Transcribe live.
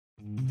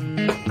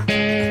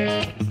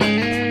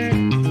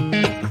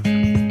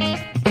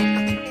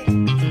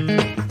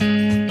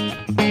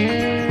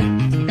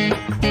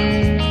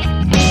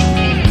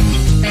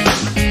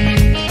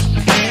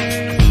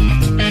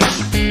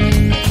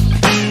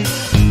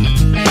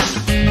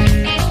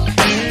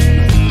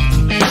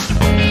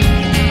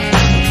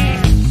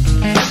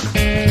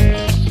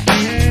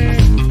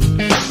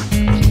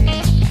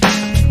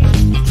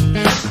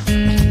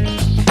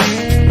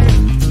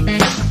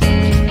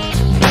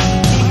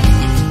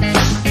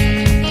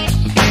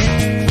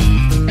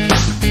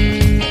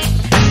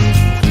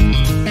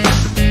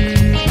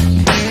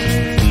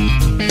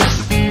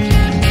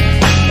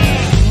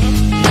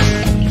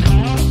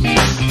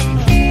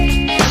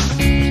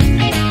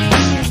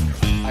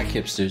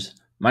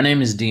My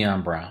name is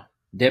Dion Brown,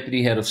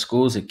 Deputy Head of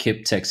Schools at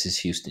KIPP, Texas,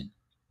 Houston.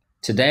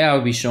 Today I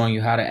will be showing you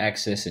how to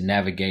access and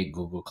navigate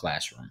Google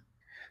Classroom.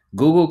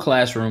 Google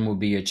Classroom will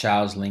be your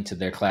child's link to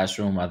their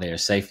classroom while they are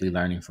safely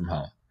learning from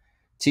home.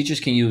 Teachers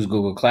can use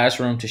Google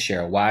Classroom to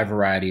share a wide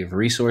variety of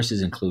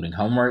resources, including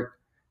homework,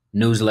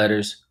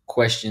 newsletters,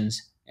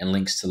 questions, and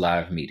links to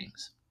live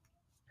meetings.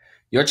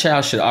 Your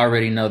child should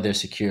already know their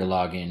secure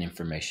login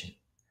information.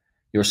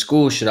 Your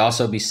school should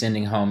also be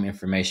sending home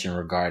information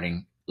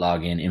regarding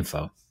login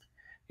info.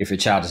 If your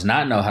child does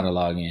not know how to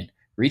log in,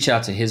 reach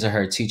out to his or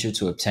her teacher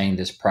to obtain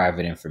this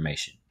private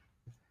information.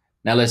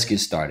 Now let's get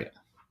started.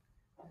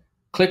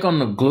 Click on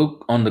the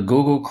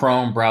Google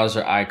Chrome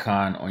browser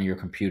icon on your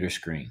computer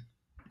screen.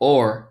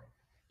 Or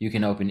you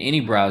can open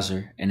any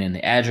browser and in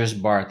the address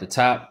bar at the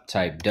top,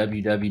 type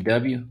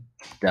www.google.com.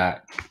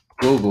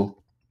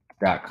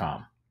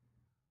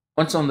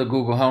 Once on the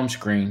Google home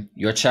screen,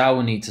 your child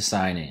will need to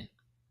sign in.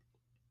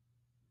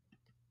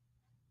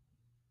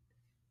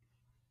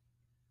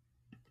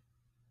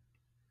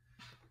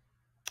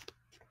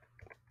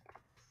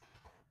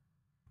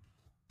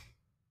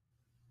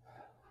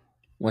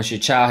 Once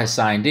your child has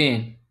signed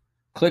in,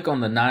 click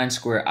on the 9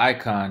 square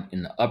icon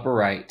in the upper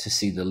right to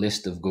see the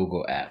list of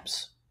Google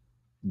apps.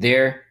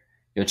 There,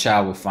 your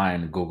child will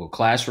find Google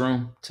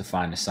Classroom to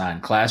find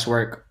assigned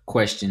classwork,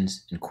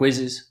 questions, and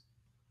quizzes,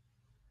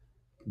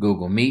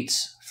 Google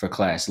Meets for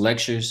class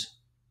lectures,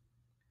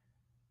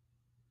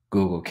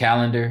 Google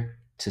Calendar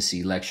to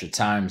see lecture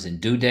times and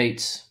due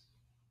dates,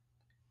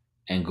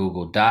 and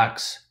Google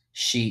Docs,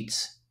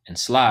 Sheets, and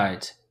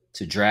Slides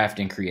to draft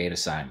and create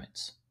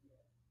assignments.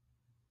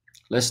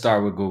 Let's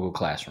start with Google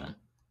Classroom.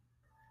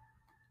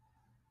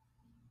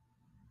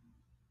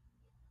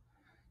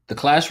 The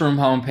Classroom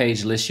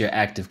homepage lists your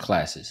active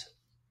classes.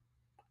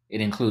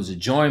 It includes a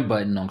Join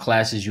button on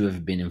classes you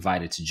have been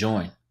invited to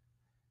join.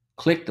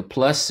 Click the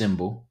plus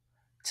symbol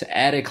to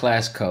add a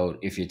class code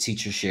if your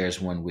teacher shares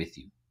one with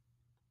you.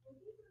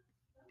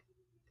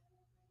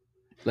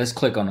 Let's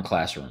click on the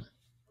classroom.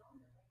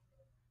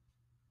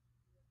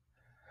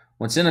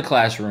 Once in the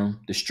classroom,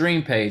 the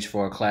stream page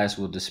for a class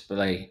will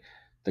display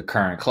the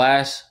current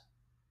class,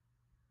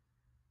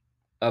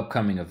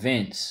 upcoming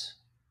events,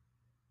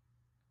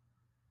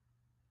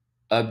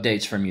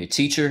 updates from your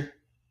teacher,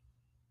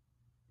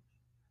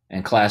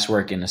 and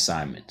classwork and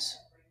assignments.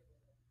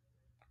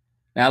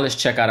 Now let's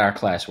check out our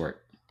classwork.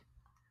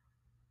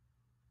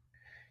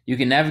 You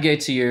can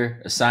navigate to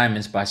your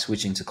assignments by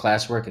switching to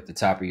classwork at the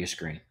top of your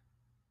screen.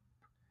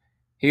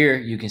 Here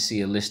you can see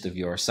a list of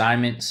your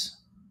assignments,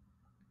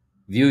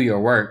 view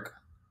your work,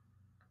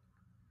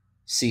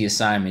 see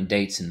assignment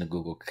dates in the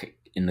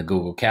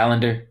Google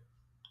Calendar,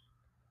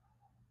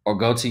 or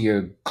go to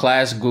your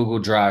class Google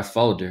Drive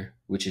folder,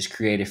 which is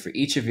created for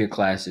each of your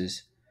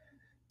classes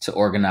to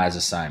organize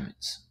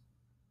assignments.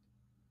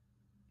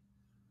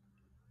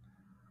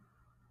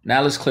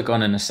 Now let's click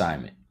on an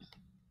assignment.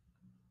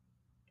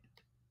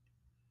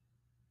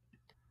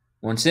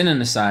 Once in an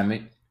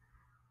assignment,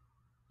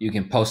 you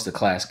can post a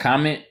class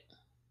comment,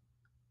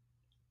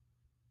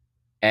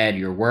 add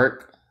your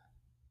work,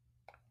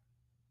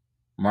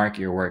 mark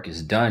your work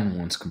as done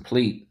once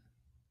complete,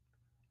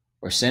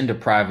 or send a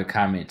private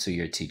comment to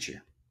your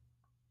teacher.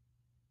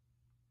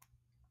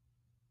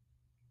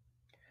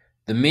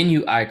 The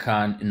menu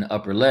icon in the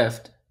upper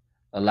left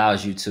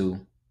allows you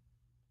to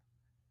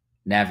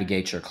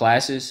navigate your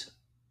classes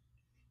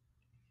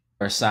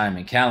or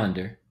assignment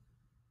calendar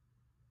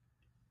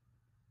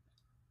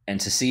and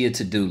to see a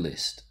to-do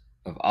list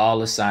of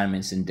all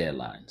assignments and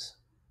deadlines.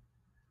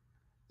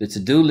 The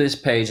to-do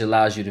list page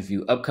allows you to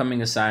view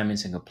upcoming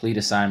assignments and complete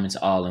assignments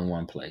all in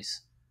one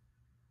place.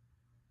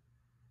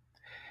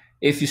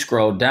 If you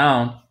scroll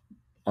down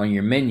on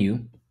your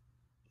menu,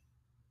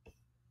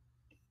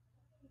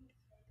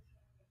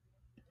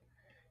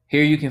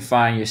 here you can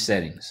find your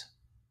settings.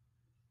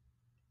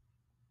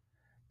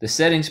 The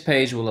settings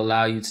page will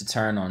allow you to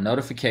turn on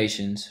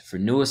notifications for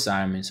new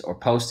assignments or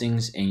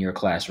postings in your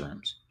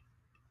classrooms.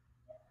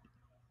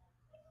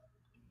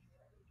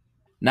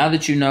 Now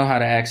that you know how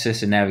to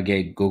access and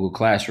navigate Google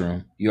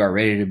Classroom, you are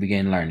ready to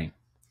begin learning.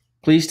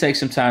 Please take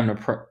some time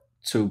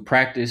to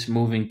practice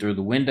moving through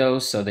the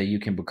windows so that you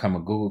can become a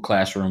Google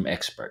Classroom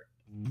expert.